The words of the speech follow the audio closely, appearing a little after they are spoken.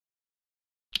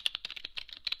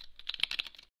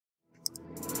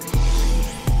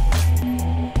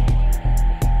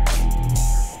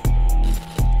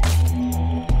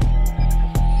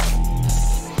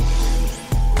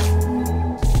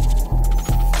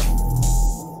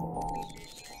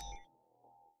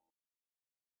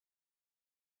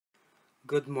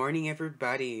Good morning,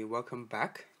 everybody. Welcome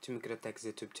back to Microtech's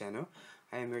YouTube channel.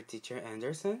 I am your teacher,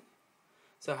 Anderson.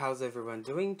 So, how's everyone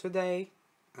doing today?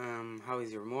 How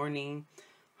is your morning?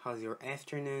 How's your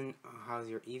afternoon? How's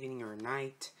your evening or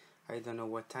night? I don't know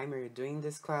what time are you doing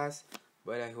this class,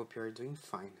 but I hope you're doing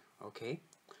fine, okay?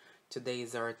 Today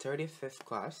is our 35th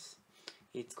class.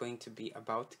 It's going to be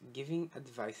about giving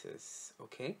advices,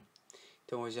 ok?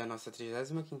 Então, hoje é a nossa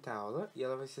 35ª aula e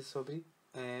ela vai ser sobre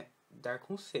dar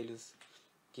conselhos.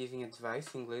 Giving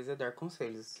advice em inglês é dar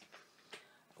conselhos.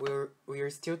 We are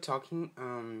still talking,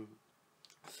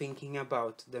 thinking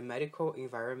about the medical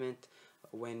environment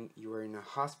when you are in a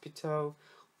hospital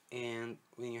and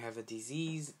when you have a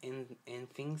disease and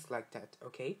things like that,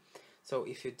 okay? So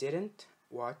if you didn't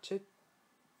watch it,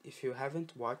 if you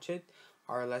haven't watched it,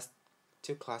 our last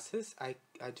 2 classes, I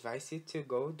advise you to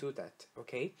go do that,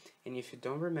 okay? And if you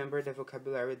don't remember the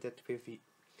vocabulary that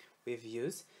we've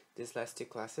used these last 2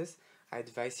 classes, I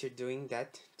advise you doing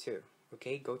that too,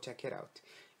 ok? Go check it out.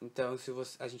 Então,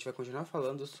 a gente vai continuar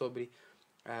falando sobre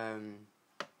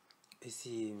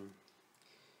esse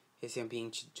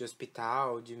ambiente de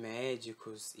hospital, de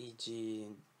médicos e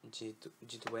de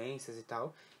doenças e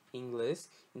tal, em inglês.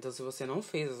 Então, se você não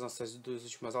fez as nossas 2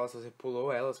 últimas aulas, se você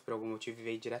pulou elas por algum motivo e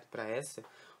veio direto para essa,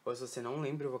 ou se você não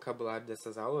lembra o vocabulário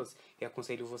dessas aulas, eu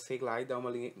aconselho você ir lá e dar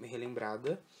uma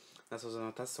relembrada nas suas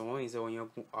anotações ou em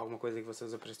alguma coisa que você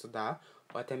usa para estudar,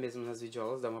 ou até mesmo nas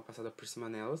videoaulas, dar uma passada por cima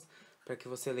nelas, para que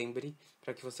você lembre,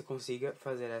 para que você consiga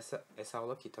fazer essa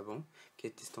aula aqui, tá bom? Que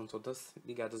estão todas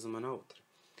ligadas uma na outra.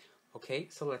 Okay,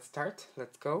 so let's start.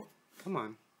 Let's go. Come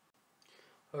on.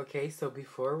 Okay, so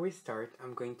before we start,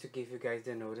 I'm going to give you guys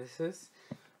the notices.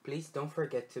 Please don't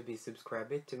forget to be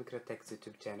subscribed to Microtech's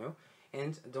YouTube channel.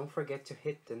 And don't forget to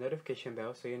hit the notification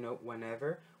bell so you know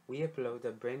whenever we upload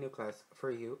a brand new class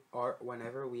for you or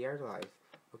whenever we are live,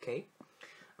 okay?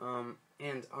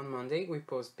 And on Monday we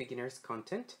post beginners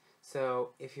content.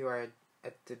 So if you are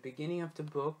at the beginning of the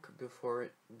book before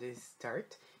this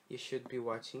start, you should be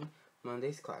watching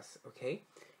Monday's class, ok?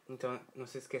 Então, não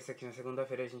se esqueça que na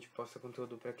segunda-feira a gente posta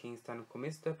conteúdo para quem está no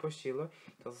começo da apostila.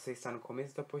 Então, se você está no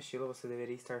começo da apostila, você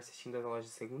deveria estar assistindo as aulas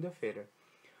de segunda-feira.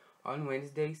 On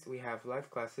Wednesdays, we have live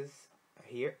classes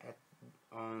here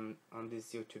on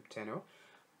this YouTube channel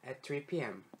at 3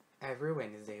 p.m. every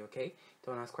Wednesday, ok?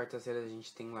 Então, nas quartas-feiras a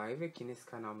gente tem live aqui nesse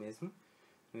canal mesmo,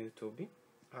 no YouTube,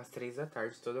 às 3 da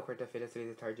tarde. Toda quarta-feira às 3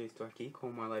 da tarde eu estou aqui com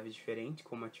uma live diferente,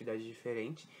 com uma atividade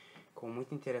diferente, com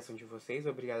muita interação de vocês.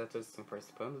 Obrigado a todos que estão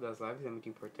participando das lives, é muito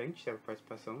importante ter a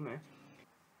participação, né?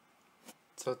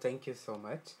 So, thank you so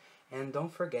much. And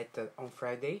don't forget that on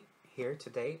Friday, here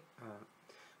today,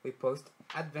 we post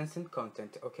advanced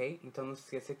content, ok? Então não se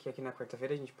esqueça que aqui na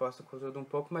quarta-feira a gente posta conteúdo um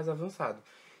pouco mais avançado.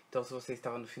 Então se você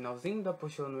estava no finalzinho da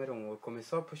apostila número 1 ou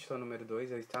começou a apostila número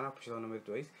 2 ou está na apostila número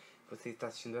 2, você está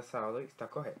assistindo essa aula e está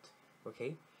correto,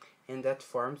 ok? And that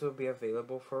forms will be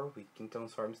available for a week. Então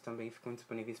os forms também ficam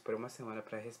disponíveis por uma semana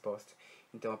para resposta.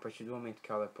 Então a partir do momento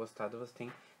que a aula é postada, você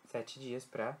tem 7 dias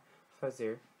para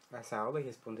fazer essa aula e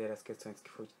responder as questões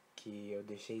que eu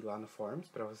deixei lá no forms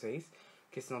para vocês.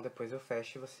 Porque senão depois eu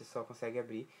fecho e você só consegue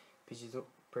abrir pedindo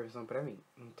permissão pra mim.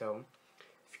 Então,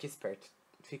 fique esperto.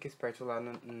 Fique esperto lá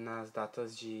nas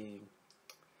datas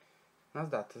nas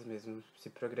datas mesmo. Se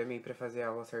programe aí pra fazer a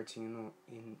aula certinho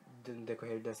no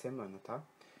decorrer da semana, tá?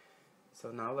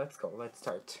 So now let's go. Let's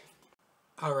start.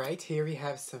 Alright, here we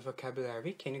have some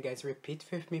vocabulary. Can you guys repeat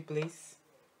with me, please?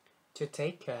 To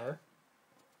take care.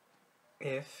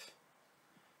 If.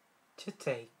 To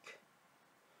take.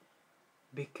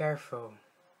 Be careful.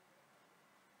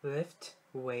 Lift,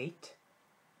 weight.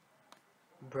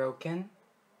 Broken.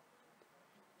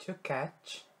 To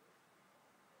catch.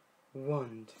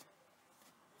 Wound.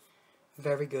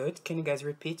 Very good. Can you guys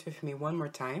repeat with me one more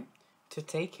time? To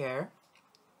take care.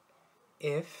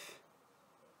 If.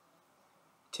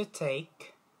 To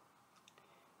take.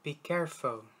 Be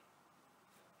careful.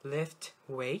 Lift,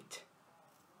 weight.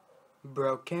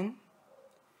 Broken.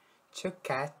 To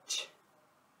catch.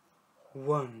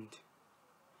 Wound.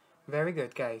 Very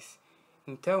good, guys.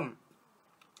 Então,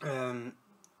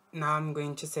 now I'm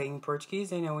going to say in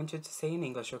Portuguese and I want you to say in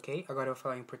English, ok? Agora eu vou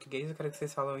falar em português, eu quero que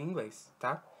vocês falem em inglês,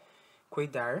 tá?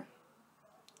 Cuidar.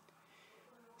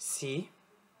 Se.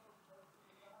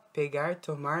 Pegar,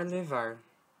 tomar, levar.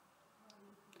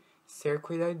 Ser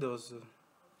cuidadoso.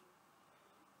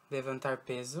 Levantar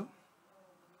peso.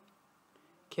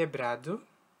 Quebrado.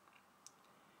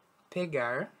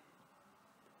 Pegar.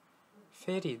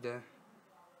 Ferida.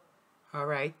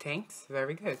 Alright, thanks.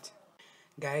 Very good.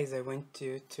 Guys, I want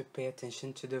you to pay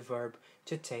attention to the verb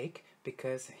to take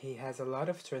because he has a lot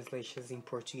of translations in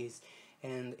Portuguese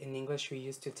And in English we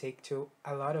use to take to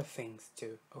a lot of things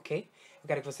too, ok? Eu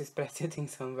quero que vocês prestem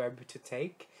atenção no verbo to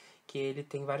take, que ele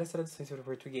tem várias traduções para o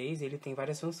português e ele tem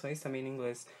várias funções também no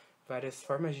inglês, várias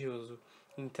formas de uso.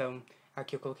 Então,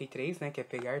 aqui eu coloquei 3, né, que é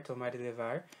pegar, tomar e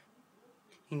levar.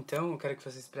 Então, eu quero que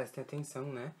vocês prestem atenção,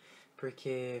 né,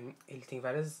 porque ele tem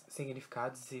vários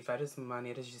significados e várias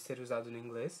maneiras de ser usado no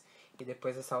inglês. E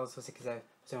depois dessa aula, se você quiser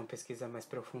fazer uma pesquisa mais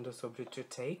profunda sobre o to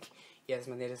take e as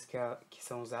maneiras que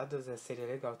são usadas, seria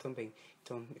legal também.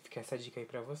 Então, fica essa dica aí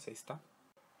pra vocês, tá?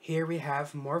 Here we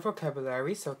have more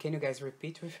vocabulary, so can you guys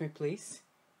repeat with me, please?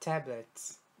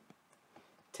 Tablets,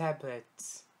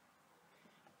 tablets,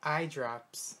 eye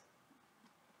drops,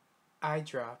 eye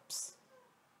drops,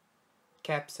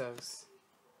 capsules,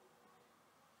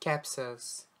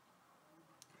 capsules,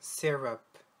 syrup,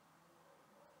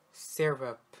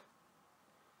 syrup,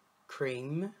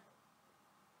 cream,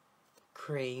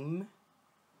 cream,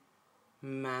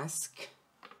 mask,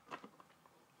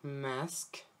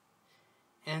 mask,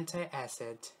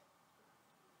 antacid,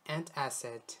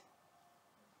 antacid,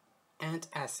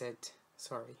 antacid,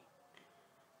 sorry,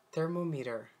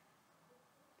 thermometer,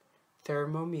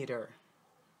 thermometer.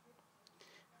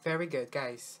 Very good,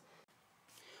 guys.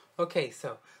 Okay,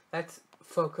 so let's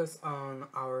focus on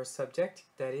our subject,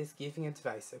 that is giving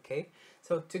advice, okay?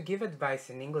 So to give advice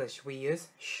in English, we use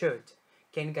should.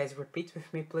 Can you guys repeat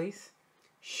with me, please?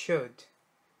 Should.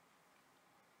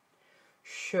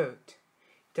 Should.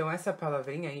 Então, essa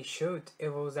palavrinha aí, should,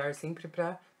 eu vou usar sempre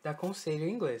pra dar conselho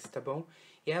em inglês, tá bom?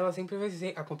 E ela sempre vai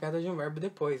ser acompanhada de um verbo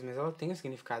depois, mas ela tem um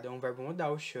significado, é um verbo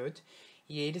modal, should,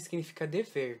 e ele significa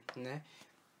dever, né?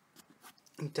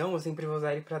 Então, eu sempre vou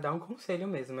usar ele pra dar um conselho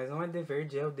mesmo, mas não é dever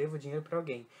de eu devo dinheiro pra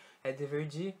alguém. É dever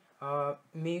de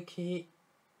meio que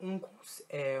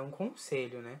um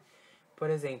conselho, né? Por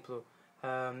exemplo,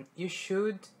 you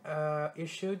should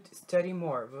study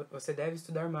more. Você deve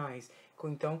estudar mais.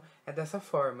 Então, é dessa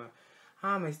forma.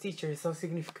 Ah, mas teacher, só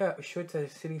significa, should só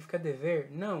significa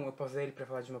dever? Não, eu posso usar ele pra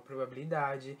falar de uma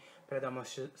probabilidade, pra dar uma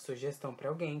sugestão pra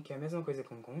alguém, que é a mesma coisa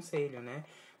que um conselho, né?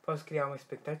 Posso criar uma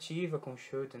expectativa com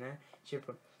should, né?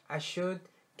 Tipo, I should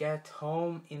get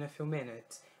home in a few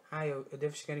minutes. Ah, eu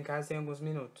devo chegar em casa em alguns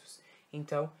minutos.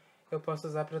 Então, eu posso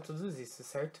usar pra tudo isso,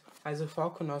 certo? Mas o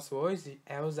foco nosso hoje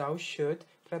é usar o should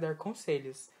pra dar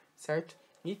conselhos, certo?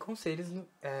 E conselhos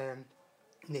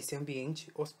nesse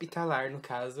ambiente hospitalar, no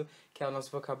caso, que é o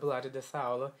nosso vocabulário dessa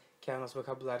aula, que é o nosso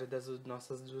vocabulário das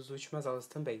nossas duas últimas aulas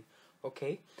também,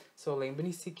 ok? So,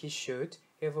 lembrem-se que should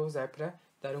eu vou usar pra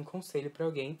dar um conselho pra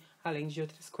alguém, além de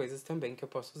outras coisas também que eu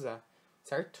posso usar,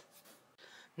 certo?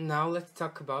 Now let's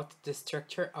talk about the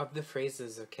structure of the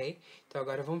phrases, ok? Então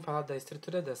agora vamos falar da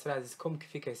estrutura das frases, como que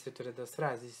fica a estrutura das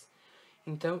frases.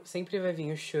 Então, sempre vai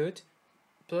vir o should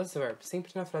plus verb.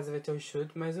 Sempre na frase vai ter o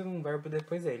should, mais um verbo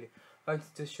depois dele. Antes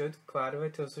do should, claro, vai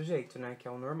ter o sujeito, né? Que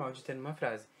é o normal de ter numa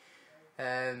frase.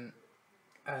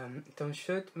 Então,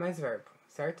 should mais verbo,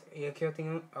 certo? E aqui eu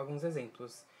tenho alguns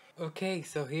exemplos. Okay,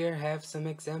 so here I have some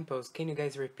examples. Can you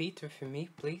guys repeat with me,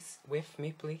 please?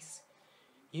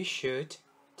 You should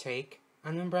take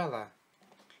an umbrella.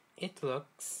 It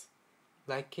looks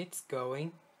like it's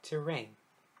going to rain.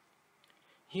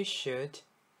 You should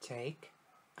take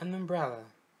an umbrella.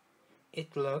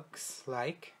 It looks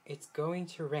like it's going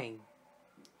to rain.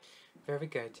 Very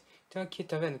good. Então aqui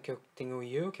tá vendo que eu tenho o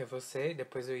you, que é você,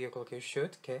 depois eu coloquei o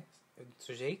should, que é o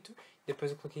sujeito,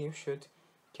 depois eu coloquei o should,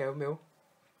 que é o meu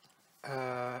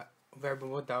o verbo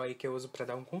modal aí que eu uso pra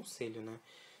dar um conselho, né?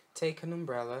 Take an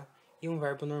umbrella e um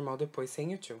verbo normal depois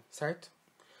sem o to, certo?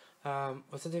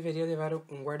 Você deveria levar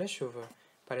um guarda-chuva.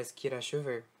 Parece que irá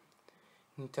chover.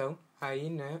 Então, aí,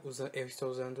 né, eu estou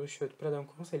usando o should pra dar um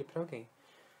conselho pra alguém.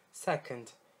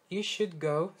 Second, you should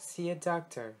go see a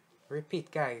doctor. Repeat,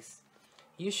 guys.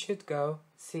 You should go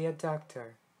see a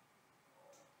doctor.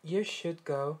 You should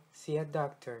go see a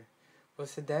doctor.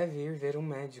 Você deve ir ver um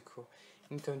médico.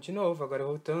 Então, de novo, agora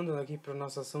voltando aqui pro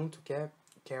nosso assunto, que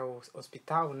é o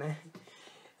hospital, né?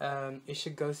 You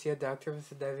should go see a doctor.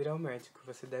 Você deve ir ao médico.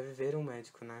 Você deve ver um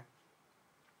médico, né?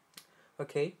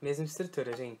 Ok? Mesma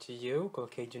estrutura, gente. You,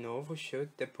 coloquei de novo,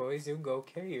 should, depois you go,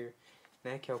 quer ir.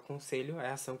 Né? Que é o conselho, é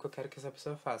a ação que eu quero que essa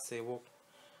pessoa faça. Eu vou...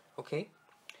 Ok?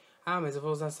 Ah, mas eu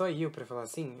vou usar só you pra falar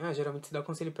assim? Geralmente você dá o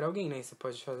conselho pra alguém, né? Você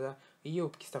pode falar you,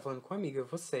 porque você tá falando com um amigo,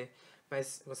 você.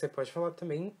 Mas você pode falar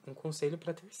também um conselho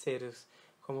pra terceiros.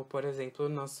 Como, por exemplo, o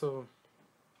nosso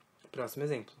próximo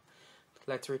exemplo.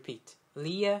 Let's repeat.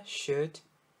 Leah should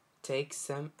take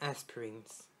some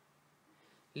aspirins.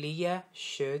 Leah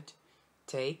should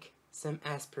take some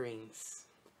aspirins.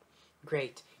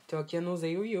 Great. Então aqui eu não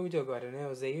usei o you de agora, né?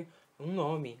 Eu usei um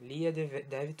nome. Leah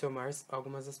deve tomar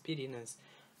algumas aspirinas.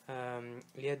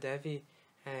 Lia deve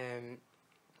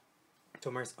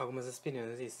tomar algumas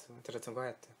aspirinas, isso, a tradução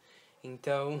correta.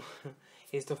 Então,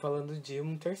 eu estou falando de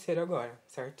um terceiro agora,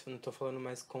 certo? Não estou falando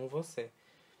mais com você.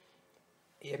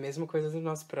 E a mesma coisa do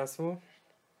nosso próximo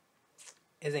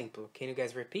exemplo. Can you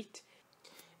guys repeat?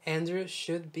 Andrew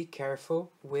should be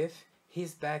careful with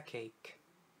his backache.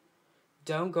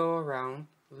 Don't go around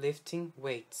lifting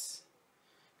weights.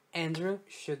 Andrew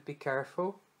should be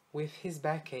careful with his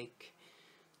backache.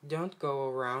 Don't go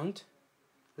around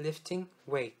lifting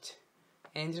weight.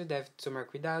 Andrew deve tomar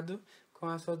cuidado com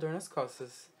a sua dor nas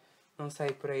costas. Não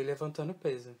sair por aí levantando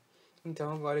peso.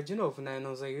 Então agora de novo, né? Eu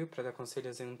não usei you para dar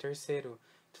conselhos em um terceiro.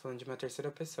 Tô falando de uma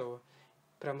terceira pessoa.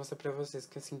 Pra mostrar pra vocês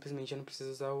que eu simplesmente não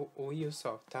preciso usar o you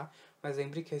só, tá? Mas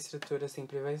lembre que a estrutura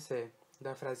sempre vai ser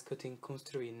da frase que eu tenho que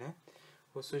construir, né?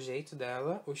 O sujeito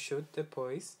dela, o should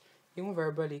depois, e um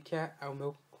verbo ali que é o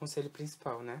meu conselho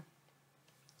principal, né?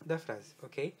 Da frase,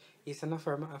 ok? Isso é na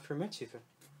forma afirmativa.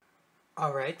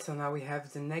 Alright, so now we have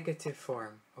the negative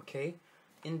form, okay?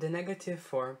 In the negative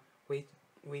form,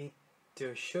 we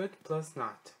do should plus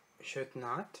not. Should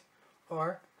not,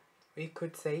 or we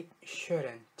could say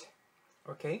shouldn't,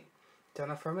 ok? Então,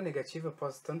 na forma negativa, eu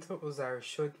posso tanto usar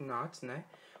should not, né?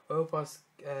 Ou eu posso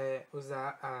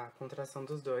usar a contração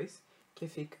dos dois, que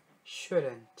fica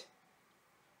shouldn't.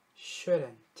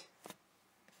 Shouldn't.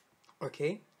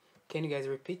 Ok? Can you guys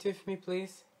repeat with me,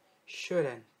 please?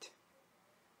 Shouldn't.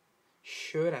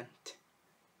 Shouldn't.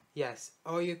 Yes.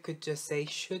 Or you could just say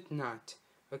should not.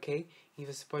 Ok? E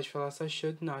você pode falar só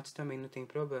should not também, não tem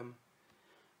problema.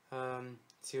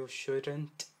 Se o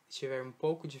shouldn't tiver um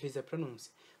pouco difícil a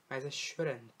pronúncia. Mas é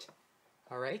shouldn't.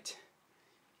 Alright?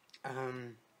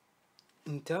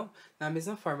 Então, na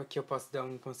mesma forma que eu posso dar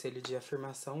um conselho de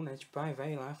afirmação, né? Tipo,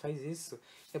 vai lá, faz isso.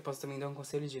 Eu posso também dar um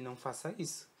conselho de não faça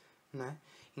isso, né?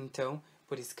 Então,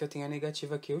 por isso que eu tenho a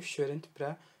negativa aqui, o shouldn't,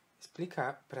 pra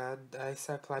explicar, pra dar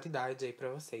essa claridade aí pra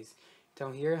vocês.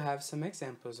 Então, here I have some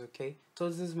examples, ok?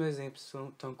 Todos os meus exemplos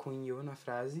estão com you na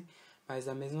frase, mas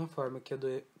da mesma forma que eu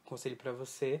dou conselho pra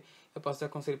você, eu posso dar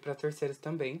conselho pra terceiros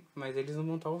também, mas eles não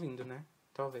vão estar ouvindo, né?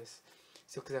 Talvez.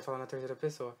 Se eu quiser falar na terceira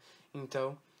pessoa.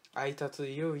 Então, aí tá tudo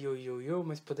you,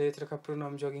 mas poderia trocar por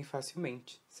nome de alguém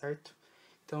facilmente, certo?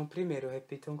 Então, primeiro,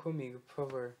 repitam comigo, por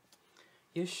favor.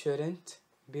 You shouldn't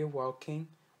be walking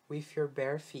with your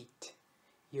bare feet.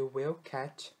 You will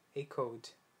catch a cold.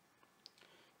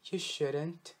 You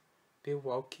shouldn't be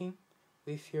walking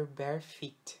with your bare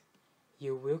feet.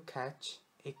 You will catch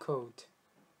a cold.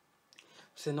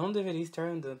 Você não deveria estar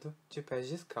andando de pés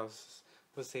descalços.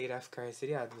 Você irá ficar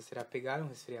resfriado, você irá pegar um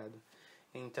resfriado.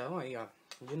 Então, aí, ó,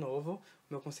 de novo,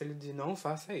 meu conselho de não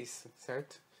faça isso,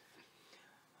 certo?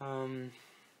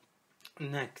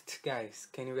 Next, guys,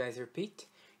 can you guys repeat?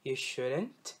 You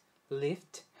shouldn't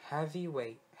lift heavy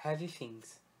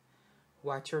things.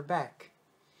 Watch your back.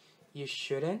 You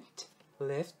shouldn't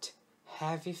lift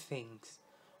heavy things.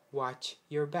 Watch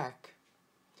your back.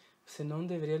 Você não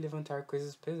deveria levantar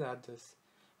coisas pesadas.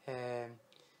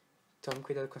 Tome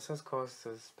cuidado com as suas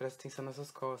costas. Preste atenção nas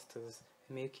suas costas.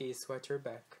 É meio que isso, watch your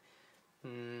back.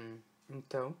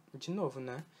 Então, de novo,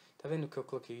 né? Tá vendo que eu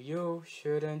coloquei you,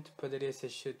 shouldn't, poderia ser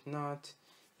should not.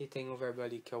 E tem o verbo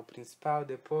ali que é o principal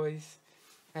depois.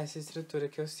 Essa é a estrutura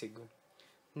que eu sigo.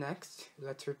 Next,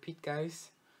 let's repeat,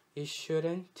 guys. You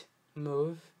shouldn't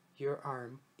move your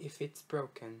arm if it's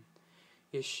broken.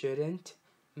 You shouldn't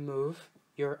move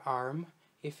your arm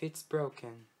if it's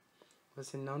broken.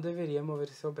 Você não deveria mover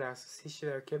o seu braço se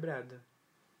estiver quebrado.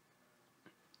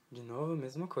 De novo,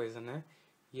 mesma coisa, né?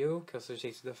 You, que é o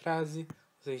sujeito da frase.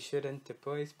 Usei shouldn't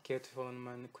depois, porque eu tô falando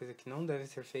uma coisa que não deve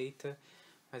ser feita.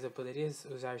 Mas eu poderia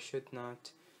usar should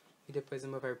not. E depois o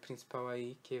meu verbo principal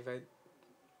aí, que vai...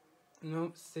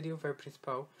 Não seria o verbo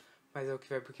principal, mas é o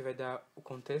verbo que vai dar o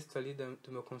contexto ali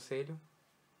do meu conselho.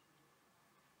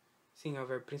 Sim, é o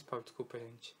verbo principal, desculpa,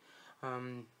 gente.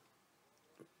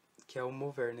 Que é o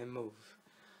mover, né? Move.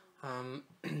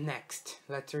 Next,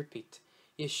 let's repeat.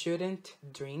 You shouldn't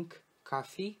drink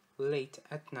coffee late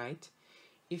at night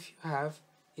if you have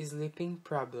sleeping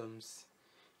problems.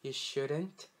 You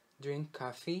shouldn't drink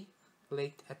coffee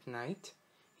late at night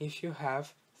if you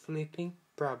have sleeping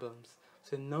problems.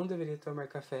 Você não deveria tomar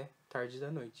café tarde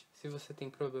da noite se você tem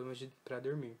problemas para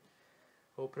dormir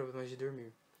ou problemas de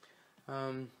dormir.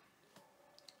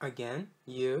 Again,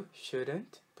 you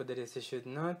shouldn't, poderia ser should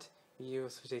not, you, o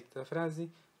sujeito da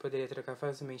frase, poderia trocar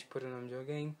facilmente por o nome de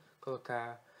alguém,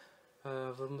 colocar,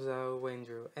 vamos usar o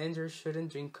Andrew. Andrew shouldn't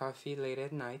drink coffee late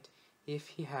at night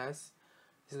if he has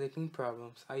sleeping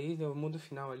problems. Aí eu mudo o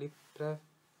final ali pra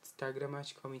estar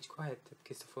gramaticalmente correta,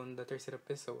 porque estou falando da terceira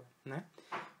pessoa, né?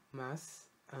 Mas,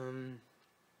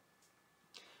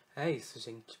 É isso,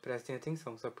 gente. Prestem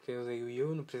atenção. Só porque eu usei o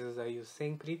you, não precisa usar you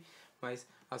sempre. Mas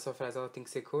a sua frase ela tem que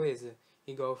ser coesa.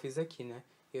 Igual eu fiz aqui, né?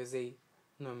 Eu usei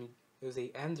nome. Eu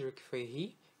usei Andrew, que foi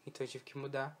he. Então eu tive que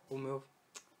mudar minha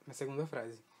segunda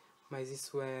frase. Mas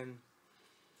isso é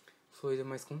fluido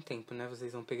mais com o tempo, né?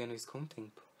 Vocês vão pegando isso com o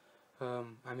tempo.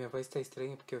 A minha voz tá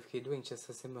estranha porque eu fiquei doente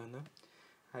essa semana.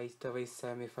 Aí talvez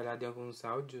saia meio falhado em alguns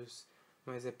áudios.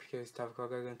 Mas é porque eu estava com a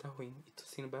garganta ruim e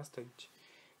tossindo bastante.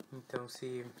 Então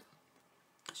se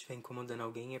estiver incomodando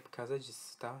alguém é por causa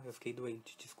disso, tá? Eu fiquei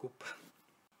doente, desculpa.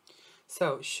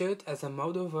 So, should as a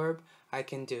modal verb, I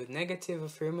can do negative,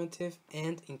 affirmative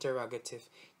and interrogative.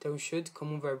 Então, should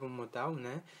como um verbo modal,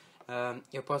 né?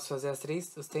 Eu posso fazer os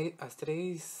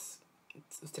três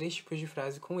tipos de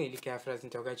frase com ele, que é a frase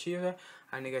interrogativa,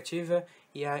 a negativa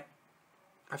e a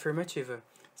afirmativa,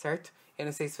 certo? Eu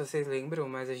não sei se vocês lembram,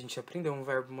 mas a gente aprendeu um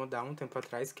verbo modal um tempo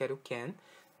atrás, que era o can,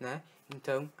 né?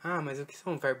 Então, mas o que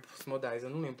são verbos modais? Eu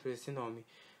não lembro esse nome.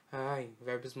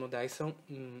 Verbos modais são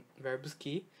verbos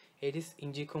que eles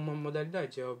indicam uma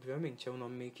modalidade, obviamente. É um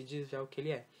nome meio que diz já o que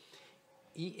ele é.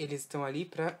 E eles estão ali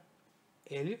pra...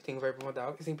 Ele tem um verbo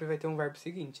modal e sempre vai ter um verbo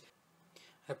seguinte.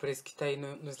 É por isso que tá aí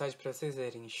no slide pra vocês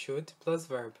verem. Should plus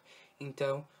verb.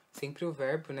 Então, sempre o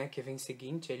verbo, né, que vem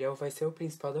seguinte, ele vai ser o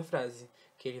principal da frase.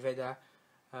 Que ele vai dar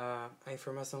a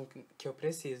informação que eu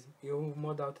preciso. E o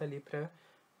modal tá ali pra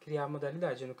criar a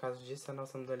modalidade. No caso disso, a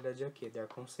nossa modalidade é o quê? Dar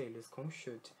conselhos com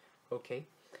should, ok?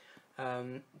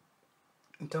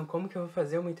 Então, como que eu vou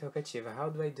fazer uma interrogativa?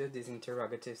 How do I do this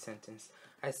interrogative sentence?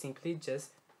 I simply just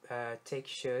take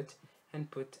should and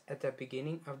put at the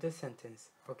beginning of the sentence,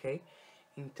 ok?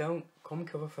 Então, como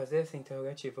que eu vou fazer essa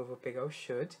interrogativa? Eu vou pegar o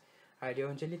should, ali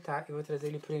onde ele tá, e vou trazer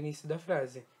ele pro início da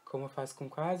frase, como eu faço com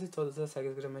quase todas as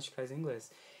regras gramaticais em inglês.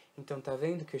 Então, tá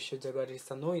vendo que o should agora ele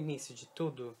está no início de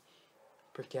tudo?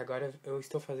 Porque agora eu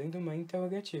estou fazendo uma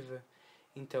interrogativa.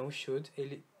 Então, o should,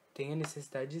 ele tem a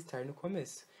necessidade de estar no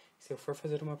começo. Se eu for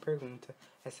fazer uma pergunta,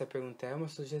 essa pergunta é uma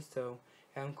sugestão,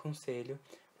 é um conselho.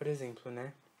 Por exemplo,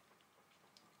 né?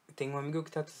 Tem um amigo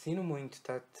que tá tossindo muito,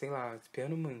 tá, sei lá,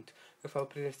 espirrando muito. Eu falo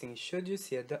pra ele assim, should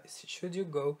you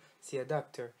go see a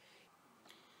doctor?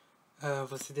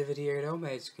 Você deveria ir ao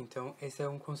médico. Então, esse é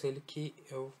um conselho que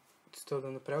eu estou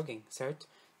dando pra alguém, certo?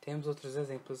 Temos outros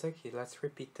exemplos aqui. Let's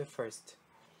repeat the first.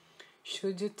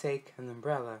 Should you take an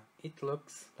umbrella? It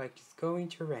looks like it's going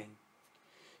to rain.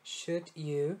 Should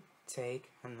you take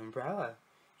an umbrella?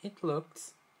 It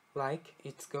looks like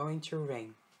it's going to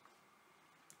rain.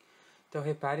 Então,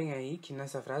 reparem aí que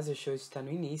nessa frase o should está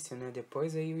no início, né?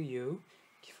 Depois veio o you,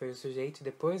 que foi o sujeito.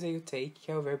 Depois veio o take,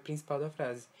 que é o verbo principal da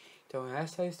frase. Então,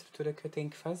 essa é a estrutura que eu tenho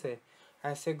que fazer.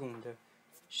 A segunda.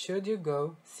 Should you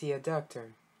go see a doctor?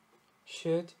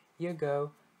 Should you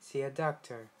go see a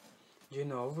doctor? De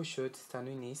novo, o should está no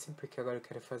início, porque agora eu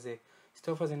quero fazer...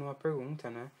 Estou fazendo uma pergunta,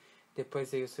 né?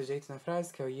 Depois veio o sujeito na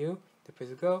frase, que é o you.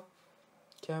 Depois o go,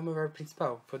 que é o meu verbo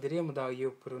principal. Poderia mudar o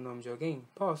you por o nome de alguém?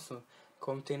 Posso,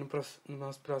 como tem no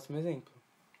nosso próximo exemplo.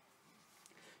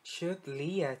 Should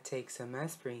Leah take some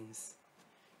aspirins?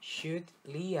 Should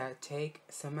Leah take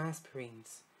some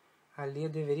aspirins? A Leah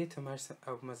deveria tomar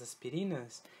algumas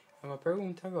aspirinas? É uma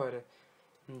pergunta agora.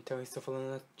 Então, eu estou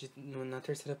falando na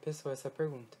terceira pessoa essa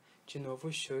pergunta. De novo,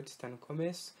 o should está no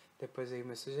começo, depois veio o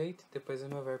meu sujeito, depois o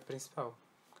meu verbo principal.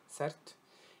 Certo?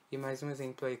 E mais um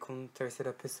exemplo aí com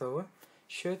terceira pessoa.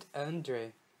 Should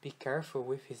Andre be careful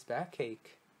with his backache?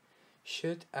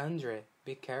 Should Andre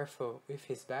be careful with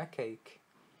his backache?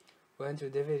 O André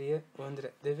deveria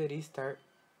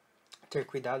ter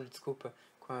cuidado,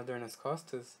 com a dor nas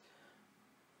costas?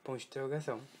 Ponto de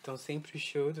interrogação. Então, sempre o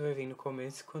should vai vir no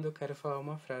começo quando eu quero falar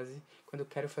uma frase, quando eu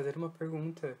quero fazer uma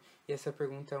pergunta, e essa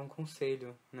pergunta é um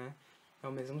conselho, né?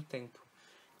 Ao mesmo tempo.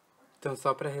 Então,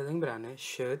 só para relembrar, né?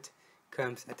 Should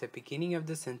comes at the beginning of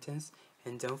the sentence,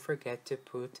 and don't forget to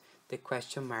put the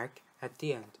question mark at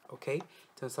the end, ok?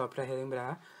 Então, só para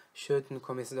relembrar, should no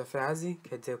começo da frase,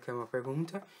 quer dizer que é uma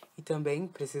pergunta, e também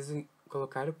preciso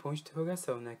colocar o ponto de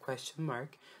interrogação, né? Question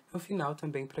mark, no final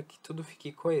também para que tudo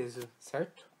fique coeso,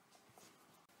 certo?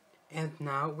 And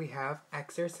now we have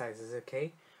exercises,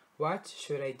 okay? What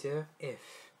should I do if?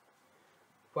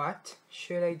 What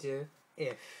should I do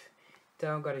if?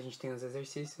 Então, agora a gente tem os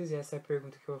exercícios e essa é a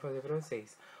pergunta que eu vou fazer para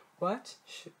vocês. What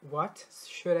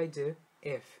should I do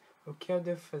if? O que eu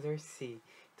devo fazer se?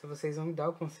 Então, vocês vão me dar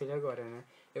o conselho agora, né?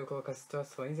 Eu vou colocar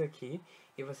situações aqui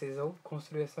e vocês vão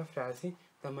construir essa frase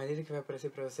da maneira que vai aparecer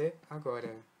para você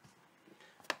agora.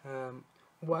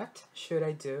 What should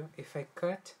I do if I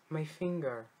cut my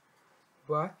finger?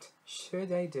 What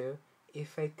should I do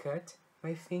if I cut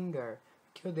my finger?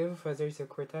 O que eu devo fazer se eu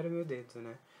cortar o meu dedo,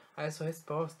 né? Aí a sua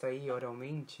resposta aí,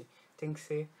 oralmente, tem que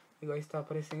ser igual está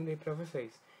aparecendo aí pra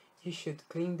vocês. You should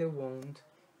clean the wound.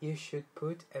 You should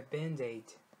put a band-aid.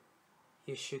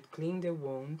 You should clean the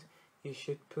wound. You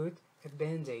should put a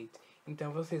band-aid.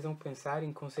 Então, vocês vão pensar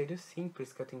em conselhos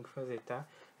simples que eu tenho que fazer, tá?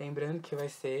 Lembrando que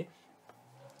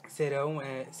serão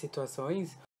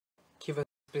situações que vocês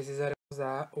precisarão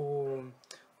usar o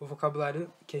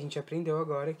vocabulário que a gente aprendeu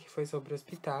agora, que foi sobre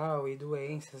hospital e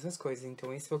doenças, essas coisas.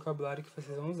 Então, esse vocabulário que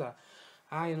vocês vão usar.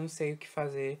 Ah, eu não sei o que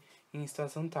fazer em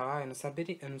situação tal. Ah, eu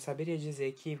não saberia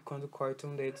dizer que quando corta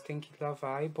um dedo tem que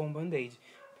lavar e pôr um band-aid.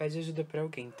 Pede ajuda pra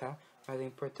alguém, tá? Mas a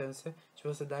importância de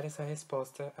você dar essa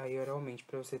resposta aí oralmente,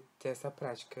 pra você ter essa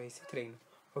prática, esse treino,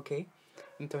 ok?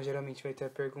 Então, geralmente vai ter a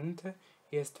pergunta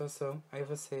e a situação, aí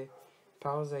você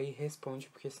pausa e responde,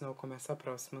 porque senão começa a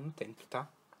próxima no tempo, tá?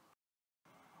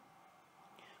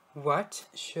 What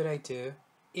should I do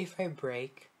if I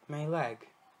break my leg?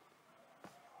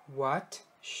 What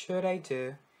should I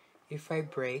do if I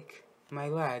break my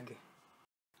leg?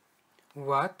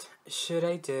 What should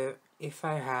I do if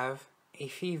I have a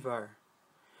fever?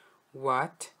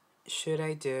 What should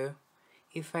I do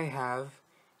if I have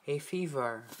a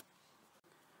fever?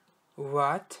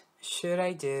 What should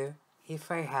I do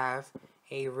if I have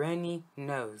a runny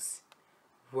nose?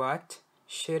 What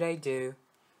should I do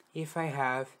if I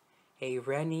have a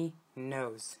runny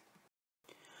nose?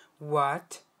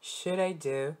 What should I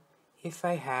do if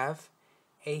I have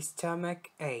a stomach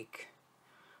ache?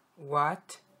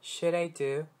 What should I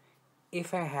do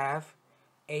if I have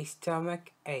a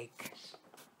stomach ache?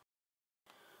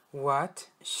 What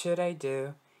should I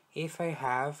do if I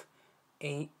have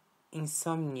a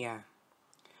insomnia?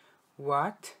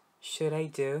 What should I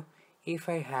do if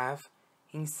I have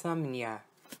insomnia?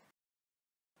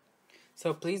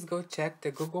 So please go check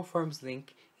the Google Forms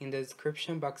link in the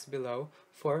description box below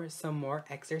for some more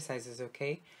exercises,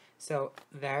 okay? So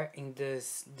there in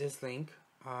this link,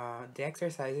 the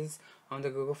exercises on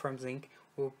the Google Forms link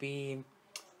will be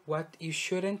what you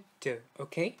shouldn't do,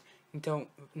 ok? Então,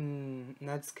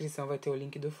 na descrição vai ter o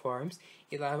link do Forms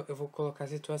e lá eu vou colocar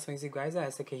situações iguais a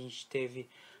essa que a gente teve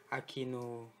aqui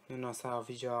no nossa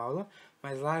videoaula,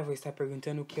 mas lá eu vou estar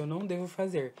perguntando o que eu não devo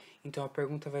fazer. Então, a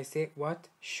pergunta vai ser What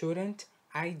shouldn't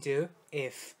I do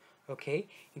if? Ok?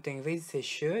 Então, em vez de ser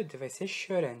should, vai ser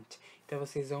shouldn't. Então,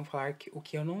 vocês vão falar o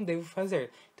que eu não devo fazer.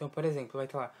 Então, por exemplo, vai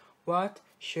estar lá What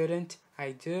shouldn't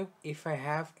I do if I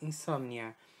have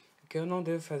insomnia? O que eu não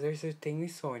devo fazer se eu tenho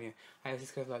insônia? Aí você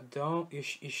escreve lá,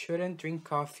 you shouldn't drink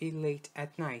coffee late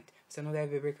at night. Você não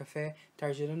deve beber café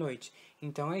tarde da noite.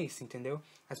 Então é isso, entendeu?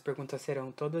 As perguntas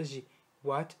serão todas de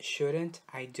What shouldn't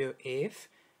I do if?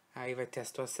 Aí vai ter a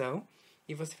situação.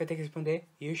 E você vai ter que responder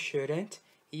You shouldn't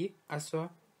e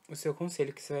o seu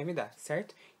conselho que você vai me dar,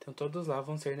 certo? Então todos lá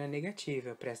vão ser na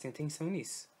negativa. Prestem atenção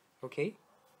nisso, ok?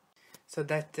 So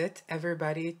that's it,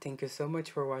 everybody. Thank you so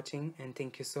much for watching and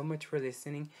thank you so much for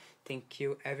listening. Thank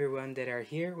you everyone that are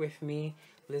here with me,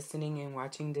 listening and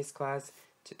watching this class.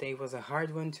 Today was a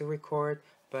hard one to record,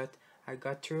 but I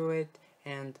got through it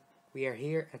and we are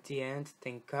here at the end,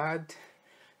 thank God.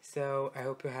 So I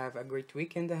hope you have a great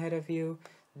weekend ahead of you.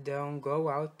 Don't go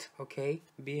out, okay?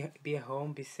 Be at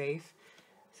home, be safe.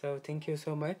 So thank you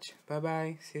so much. Bye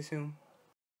bye. See you soon.